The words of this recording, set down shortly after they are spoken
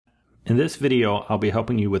In this video, I'll be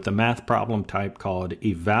helping you with a math problem type called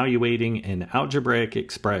evaluating an algebraic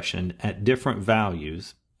expression at different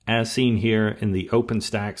values. As seen here in the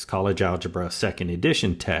OpenStax College Algebra 2nd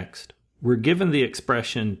edition text, we're given the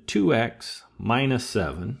expression 2x minus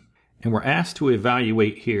 7, and we're asked to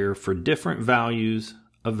evaluate here for different values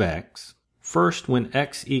of x. First, when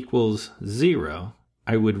x equals 0,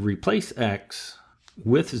 I would replace x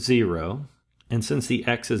with 0, and since the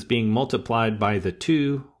x is being multiplied by the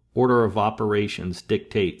 2, order of operations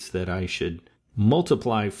dictates that I should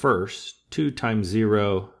multiply first. 2 times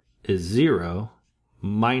 0 is 0.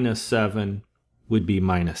 Minus 7 would be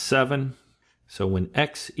minus 7. So when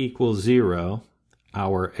x equals 0,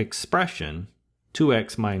 our expression,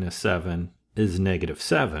 2x minus 7, is negative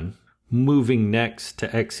 7. Moving next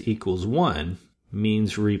to x equals 1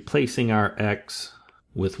 means replacing our x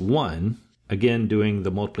with 1. Again, doing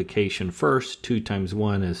the multiplication first. 2 times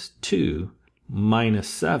 1 is 2. Minus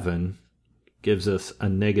 7 gives us a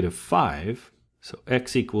negative 5. So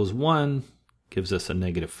x equals 1 gives us a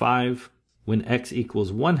negative 5. When x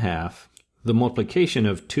equals 1/2, the multiplication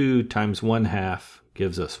of 2 times 1/2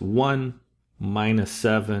 gives us 1. Minus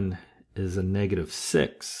 7 is a negative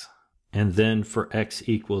 6. And then for x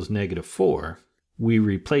equals negative 4, we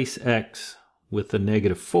replace x with a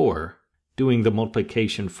negative 4. Doing the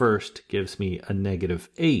multiplication first gives me a negative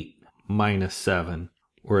 8 minus 7,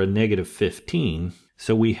 or a negative 15.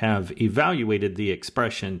 So we have evaluated the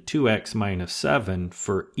expression 2x minus 7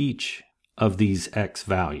 for each of these x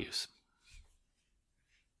values.